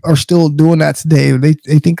 people are still doing that today. They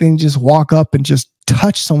think they can just walk up and just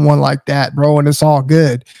touch someone like that, bro, and it's all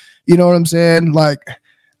good. You know what I'm saying? Like,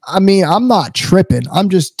 I mean, I'm not tripping. I'm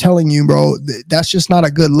just telling you, bro, that's just not a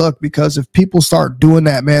good look, because if people start doing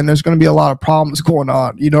that, man, there's going to be a lot of problems going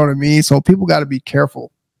on. You know what I mean? So people got to be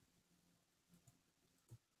careful.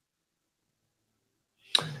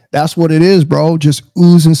 That's what it is, bro. Just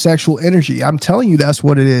oozing sexual energy. I'm telling you, that's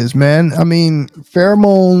what it is, man. I mean,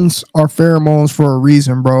 pheromones are pheromones for a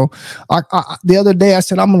reason, bro. The other day I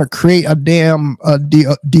said, I'm going to create a damn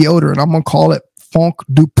deodorant. I'm going to call it Funk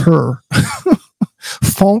du Pur.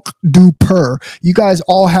 Funk du Pur. You guys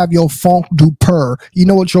all have your Funk du Pur. You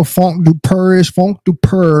know what your Funk du Pur is? Funk du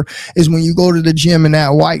Pur is when you go to the gym in that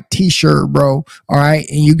white t-shirt, bro. All right.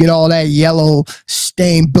 And you get all that yellow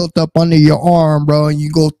stain built up under your arm, bro. And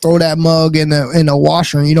you go throw that mug in the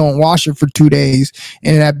washer, and you don't wash it for 2 days.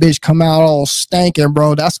 And that bitch come out all stankin',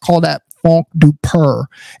 bro. That's called that Funk du Pur.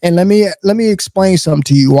 And let me explain something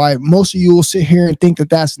to you. Why most of you will sit here and think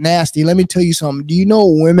that that's nasty. Let me tell you something. Do you know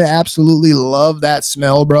women absolutely love that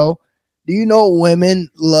smell, bro? Do you know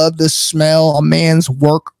women love the smell of man's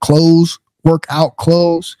workout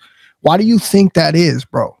clothes? Why do you think that is,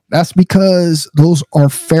 bro? That's because those are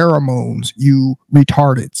pheromones, you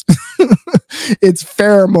retardeds. It's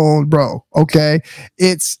pheromone, bro. Okay.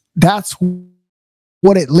 That's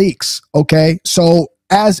what it leaks. Okay. So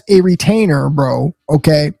as a retainer, bro,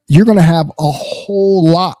 okay, you're going to have a whole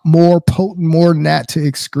lot more potent, more than that to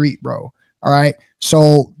excrete, bro. All right.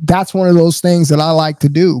 So that's one of those things that I like to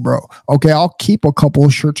do, bro. Okay. I'll keep a couple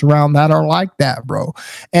of shirts around that are like that, bro.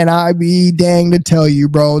 And I be dang to tell you,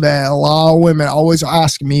 bro, that a lot of women always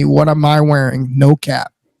ask me, what am I wearing? No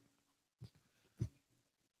cap.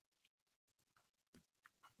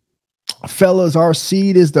 Fellas, our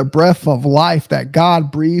seed is the breath of life that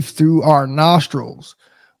God breathed through our nostrils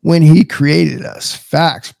when he created us.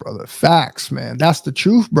 Facts, brother. Facts, man. That's the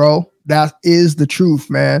truth, bro. That is the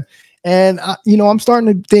truth, man. And you know, I'm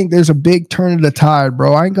starting to think there's a big turn of the tide,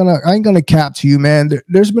 bro. I ain't gonna cap to you, man.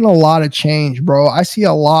 There's been a lot of change, bro. I see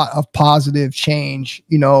a lot of positive change,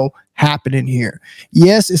 you know, happening here.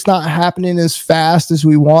 Yes, it's not happening as fast as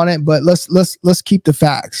we want it, but let's keep the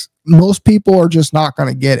facts. Most people are just not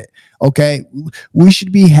gonna get it. Okay, we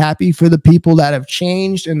should be happy for the people that have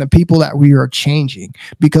changed and the people that we are changing,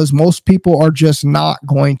 because most people are just not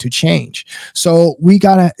going to change. So we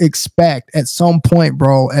got to expect at some point,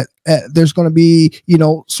 bro, there's going to be, you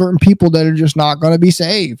know, certain people that are just not going to be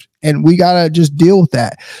saved. And we got to just deal with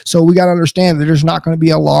that. So we got to understand that there's not going to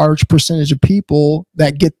be a large percentage of people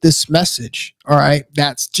that get this message. All right.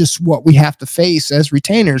 That's just what we have to face as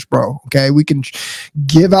retainers, bro. Okay. We can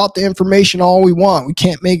give out the information all we want. We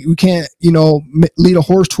can't, you know, lead a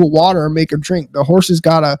horse to a water and make him drink. The horse has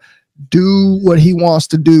got to do what he wants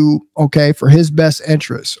to do. Okay. For his best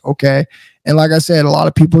interest. Okay. And like I said, a lot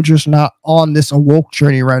of people just not on this awoke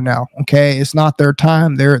journey right now. Okay. It's not their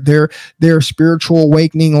time. Their spiritual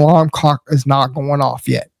awakening alarm clock is not going off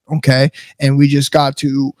yet. Okay. And we just got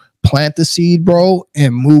to plant the seed, bro,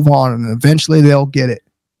 and move on. And eventually they'll get it.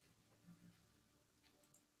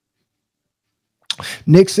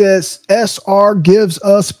 Nick says, SR gives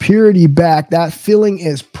us purity back. That feeling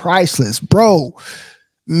is priceless, bro.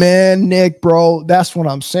 Man, Nick, bro, that's what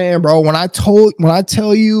I'm saying, bro. When I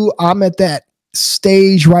tell you I'm at that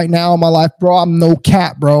stage right now in my life, bro, I'm no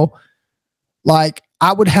cap, bro. Like,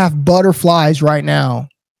 I would have butterflies right now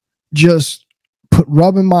just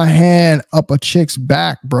rubbing my hand up a chick's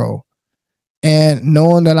back, bro, and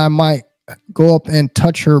knowing that I might go up and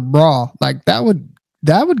touch her bra. Like, that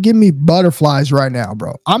would give me butterflies right now,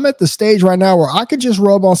 bro. I'm at the stage right now where I could just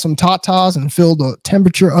rub on some tatas and feel the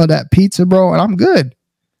temperature of that pizza, bro, and I'm good.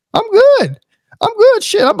 I'm good. I'm good.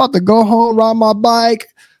 Shit, I'm about to go home, ride my bike,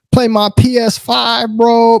 play my PS5,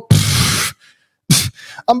 bro.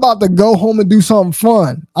 I'm about to go home and do something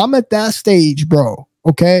fun. I'm at that stage, bro.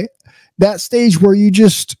 Okay. That stage where you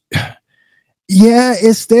just, yeah,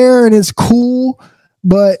 it's there and it's cool,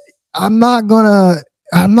 but I'm not gonna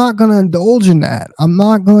indulge in that. I'm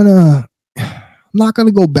not gonna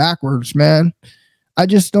go backwards, man. I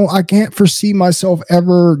can't foresee myself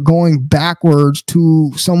ever going backwards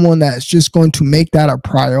to someone that's just going to make that a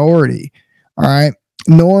priority. All right.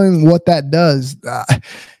 Knowing what that does,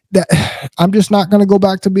 that I'm just not going to go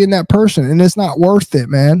back to being that person, and it's not worth it,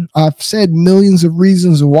 man. I've said millions of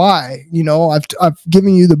reasons why, you know, I've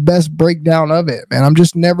given you the best breakdown of it, man. I'm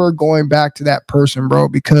just never going back to that person, bro,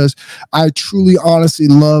 because I truly, honestly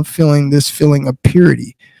love feeling this feeling of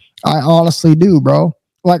purity. I honestly do, bro.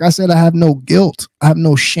 Like I said, I have no guilt. I have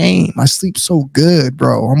no shame. I sleep so good,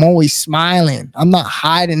 bro. I'm always smiling. I'm not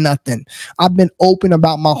hiding nothing. I've been open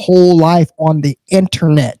about my whole life on the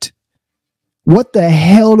internet. What the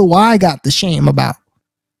hell do I got the shame about?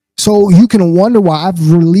 So you can wonder why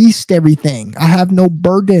I've released everything. I have no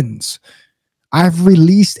burdens. I've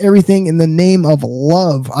released everything in the name of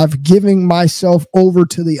love. I've given myself over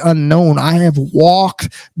to the unknown. I have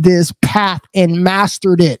walked this path and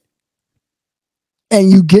mastered it. And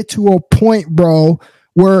you get to a point, bro,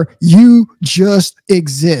 where you just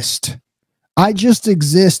exist. I just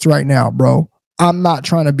exist right now, bro. I'm not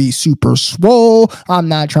trying to be super swole. I'm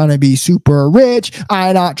not trying to be super rich.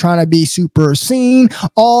 I'm not trying to be super seen.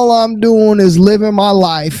 All I'm doing is living my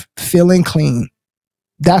life feeling clean.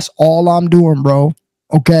 That's all I'm doing, bro.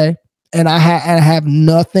 Okay. And I have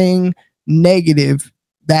nothing negative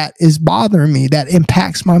that is bothering me, that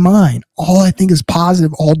impacts my mind. All I think is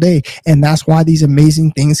positive all day. And that's why these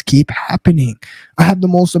amazing things keep happening. I have the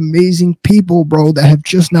most amazing people, bro, that have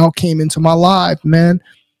just now came into my life, man.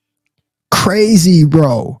 Crazy,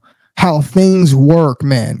 bro, how things work,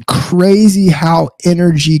 man. Crazy how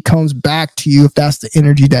energy comes back to you if that's the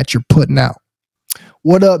energy that you're putting out.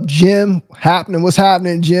 What up, Jim? Happening? What's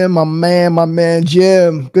happening, Jim? My man,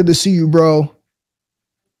 Jim. Good to see you, bro.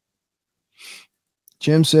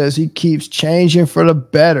 Jim says he keeps changing for the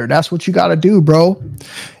better. That's what you got to do, bro.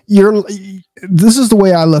 This is the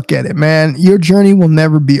way I look at it, man. Your journey will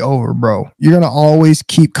never be over, bro. You're going to always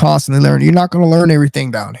keep constantly learning. You're not going to learn everything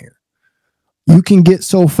down here. You can get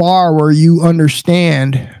so far where you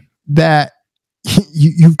understand that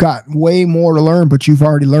you've got way more to learn, but you've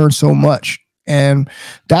already learned so much. And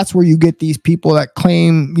that's where you get these people that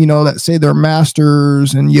claim, you know, that say they're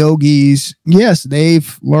masters and yogis. Yes,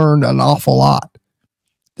 they've learned an awful lot.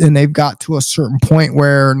 And they've got to a certain point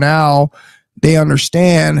where now they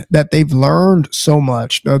understand that they've learned so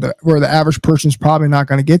much where the average person's probably not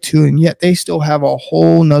going to get to. And yet they still have a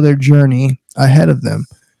whole nother journey ahead of them.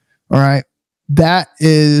 All right. That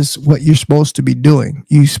is what you're supposed to be doing.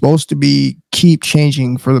 You're supposed to keep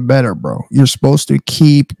changing for the better, bro. You're supposed to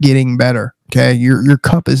keep getting better. Okay. Your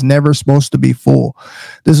cup is never supposed to be full.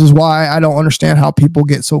 This is why I don't understand how people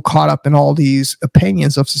get so caught up in all these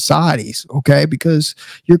opinions of societies. Okay. Because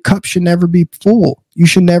your cup should never be full. You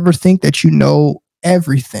should never think that you know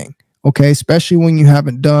everything. Okay. Especially when you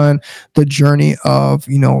haven't done the journey of,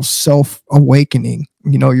 you know, self-awakening,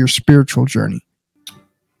 you know, your spiritual journey.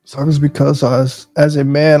 So it's because as a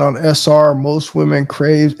man on SR, most women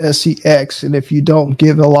crave SEX. And if you don't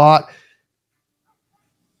give a lot,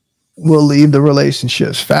 we'll leave the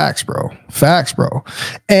relationships. Facts, bro. Facts, bro.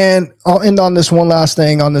 And I'll end on this one last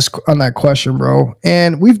thing on that question, bro.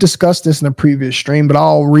 And we've discussed this in a previous stream, but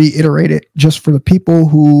I'll reiterate it just for the people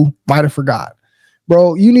who might have forgot.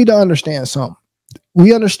 Bro, you need to understand something.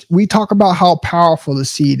 We talk about how powerful the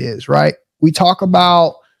seed is, right? We talk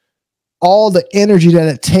about all the energy that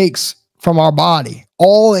it takes from our body,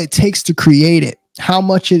 all it takes to create it, how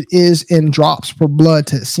much it is in drops per blood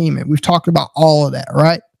to semen. We've talked about all of that,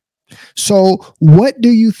 right? So what do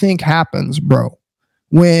you think happens, bro,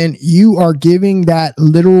 when you are giving that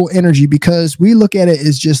literal energy? Because we look at it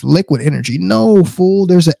as just liquid energy. No, fool,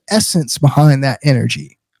 there's an essence behind that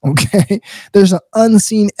energy. Okay. There's an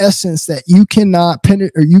unseen essence that you cannot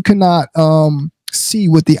penetrate, or you cannot, see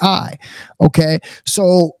with the eye. Okay.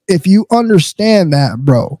 So if you understand that,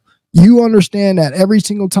 bro, you understand that every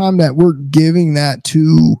single time that we're giving that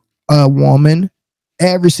to a woman,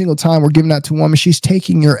 every single time we're giving that to a woman, she's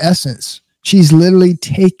taking your essence. She's literally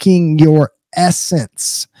taking your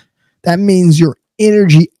essence. That means your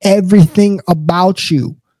energy, everything about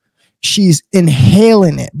you. She's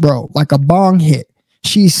inhaling it, bro, like a bong hit.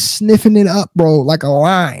 She's sniffing it up, bro, like a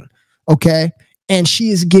line. Okay. And she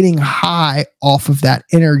is getting high off of that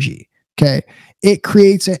energy. Okay. it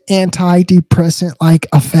creates an antidepressant like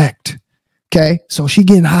effect. Okay. So she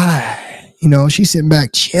getting high, you know, she's sitting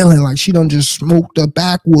back chilling like she don't just smoke the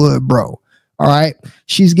backwood, bro. All right.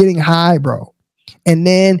 She's getting high, bro. And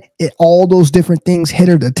then all those different things hit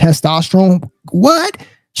her, the testosterone. What?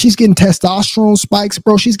 She's getting testosterone spikes,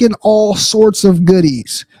 bro. She's getting all sorts of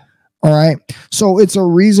goodies. All right. So it's a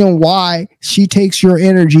reason why she takes your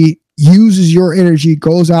energy, uses your energy,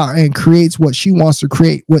 goes out and creates what she wants to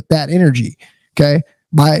create with that energy. Okay.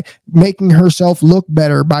 By making herself look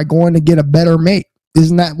better, by going to get a better mate.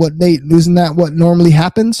 Isn't that what normally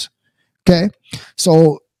happens? Okay.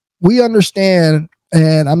 So we understand,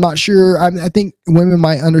 and I'm not sure, I think women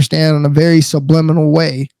might understand in a very subliminal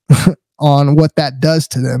way on what that does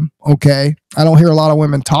to them. Okay. I don't hear a lot of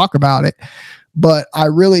women talk about it, but I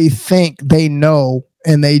really think they know,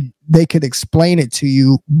 and they could explain it to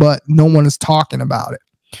you, but no one is talking about it.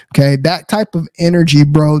 Okay. That type of energy,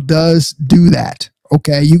 bro, does do that.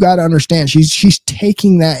 Okay. You got to understand, she's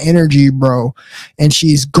taking that energy, bro, and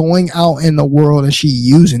she's going out in the world and she's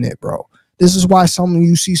using it, bro. This is why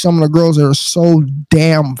you see some of the girls that are so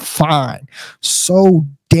damn fine, so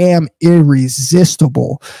damn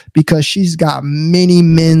irresistible, because she's got many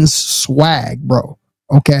men's swag, bro.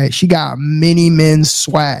 Okay. She got many men's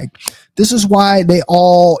swag. This is why they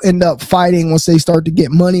all end up fighting once they start to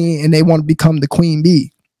get money and they want to become the queen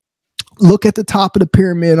bee. Look at the top of the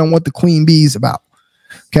pyramid on what the queen bee is about.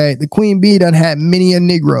 Okay. The queen bee done had many a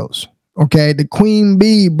Negroes. Okay. The queen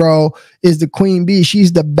bee, bro, is the queen bee.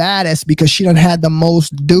 She's the baddest because she done had the most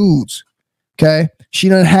dudes. Okay. She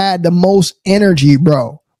done had the most energy,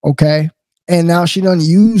 bro. Okay. And now she done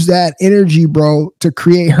use that energy, bro, to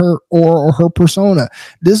create her or her persona.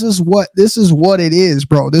 This is what it is,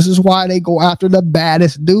 bro. This is why they go after the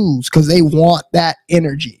baddest dudes, because they want that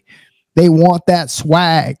energy. They want that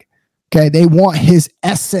swag. Okay. They want his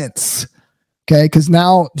essence. Okay. Because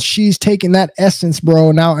now she's taking that essence,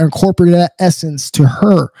 bro, now incorporating that essence to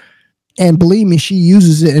her. And believe me, she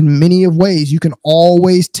uses it in many of ways. You can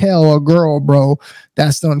always tell a girl, bro,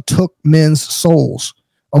 that's done took men's souls.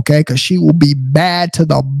 Okay. Because she will be bad to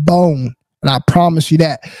the bone. And I promise you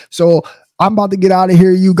that. So I'm about to get out of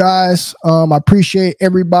here, you guys. I appreciate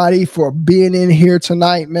everybody for being in here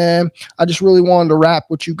tonight, man. I just really wanted to rap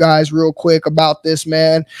with you guys real quick about this,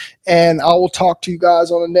 man. And I will talk to you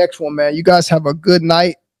guys on the next one, man. You guys have a good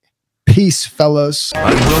night. Peace, fellas.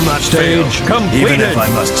 I will not fail, even if I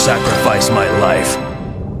must sacrifice my life.